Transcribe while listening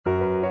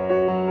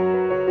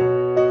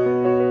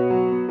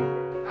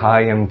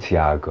Hi, I'm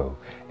Tiago,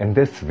 and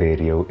this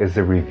video is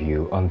a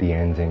review on the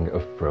ending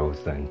of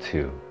Frozen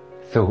 2.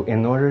 So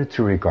in order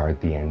to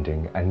regard the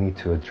ending, I need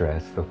to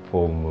address the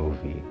full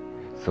movie.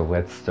 So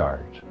let's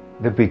start.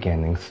 The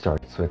beginning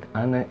starts with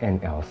Anna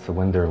and Elsa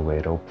when they're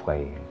little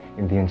playing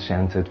in the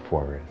enchanted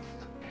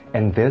forest.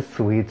 And this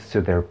leads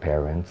to their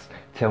parents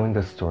telling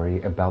the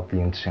story about the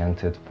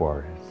enchanted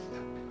forest.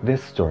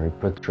 This story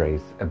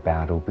portrays a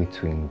battle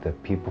between the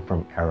people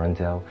from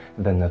Arendelle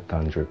and the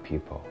Thunder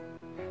people.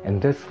 And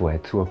this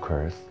led to a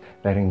curse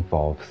that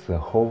involves the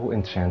whole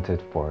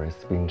enchanted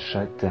forest being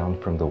shut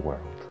down from the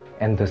world,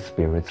 and the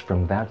spirits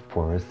from that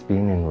forest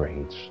being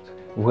enraged.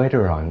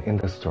 Later on in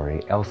the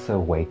story, Elsa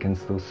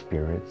awakens those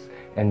spirits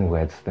and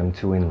leads them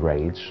to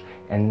enrage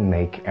and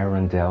make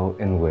Arendelle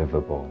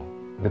unlivable.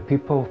 The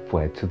people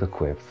fled to the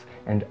cliffs,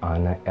 and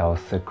Anna,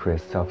 Elsa,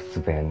 Kristoff,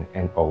 Sven,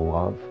 and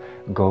Olaf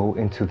go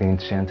into the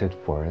enchanted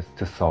forest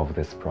to solve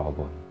this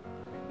problem.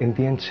 In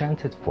the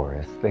enchanted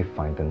forest, they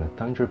find the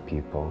Thunder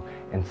people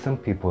and some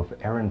people of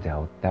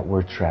Arendelle that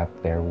were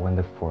trapped there when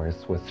the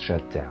forest was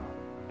shut down.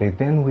 They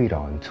then lead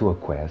on to a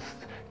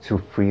quest to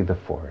free the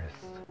forest.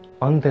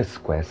 On this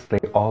quest, they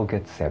all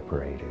get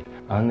separated.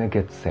 Anna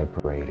gets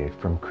separated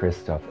from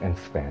Kristoff and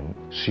Sven.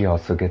 She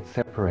also gets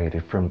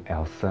separated from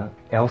Elsa.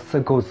 Elsa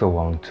goes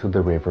along to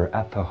the river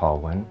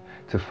Athaholland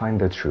to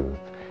find the truth,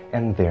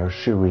 and there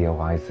she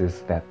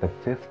realizes that the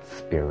fifth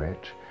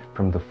spirit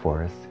from the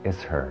forest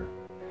is her.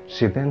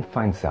 She then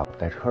finds out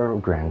that her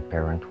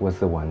grandparent was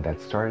the one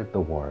that started the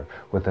war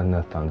with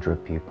the Thunder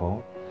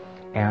people,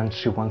 and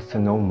she wants to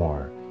know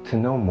more. To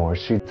know more,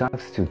 she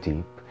dives too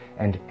deep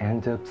and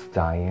ends up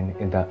dying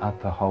in the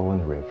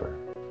Athaholland River.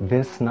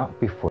 This not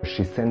before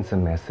she sends a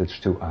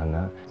message to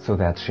Anna so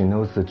that she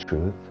knows the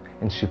truth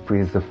and she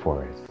frees the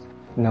forest.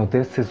 Now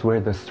this is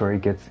where the story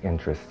gets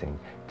interesting.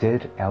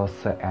 Did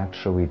Elsa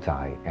actually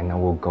die? And I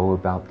will go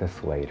about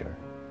this later.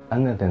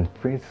 Anna then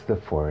frees the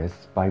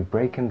forest by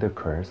breaking the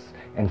curse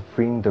and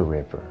freeing the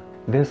river.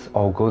 This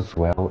all goes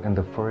well and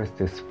the forest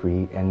is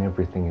free and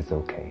everything is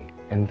okay.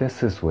 And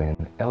this is when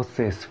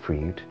Elsa is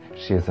freed,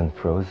 she is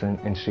unfrozen,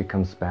 and she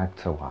comes back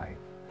to life.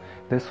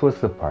 This was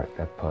the part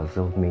that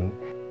puzzled me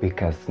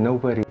because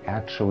nobody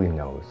actually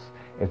knows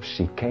if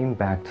she came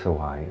back to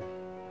life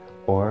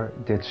or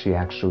did she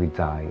actually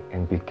die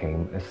and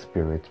became a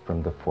spirit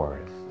from the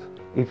forest.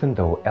 Even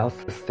though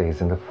Elsa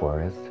stays in the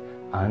forest,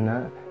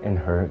 Anna and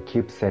her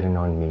keep setting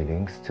on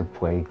meetings to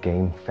play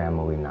game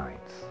family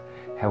nights.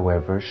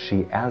 However,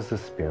 she as a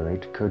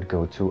spirit could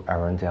go to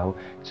Arendelle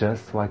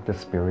just like the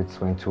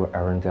spirits went to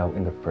Arendelle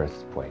in the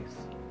first place.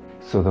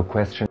 So the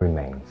question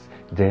remains,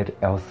 did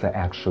Elsa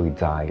actually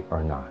die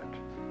or not?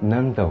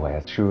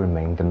 Nonetheless, she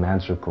remained the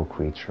magical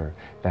creature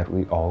that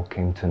we all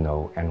came to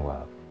know and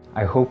love.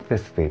 I hope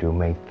this video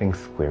made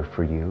things clear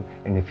for you,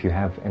 and if you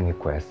have any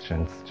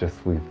questions,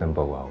 just leave them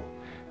below.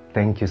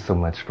 Thank you so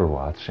much for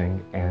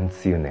watching, and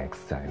see you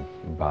next time.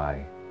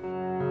 Bye.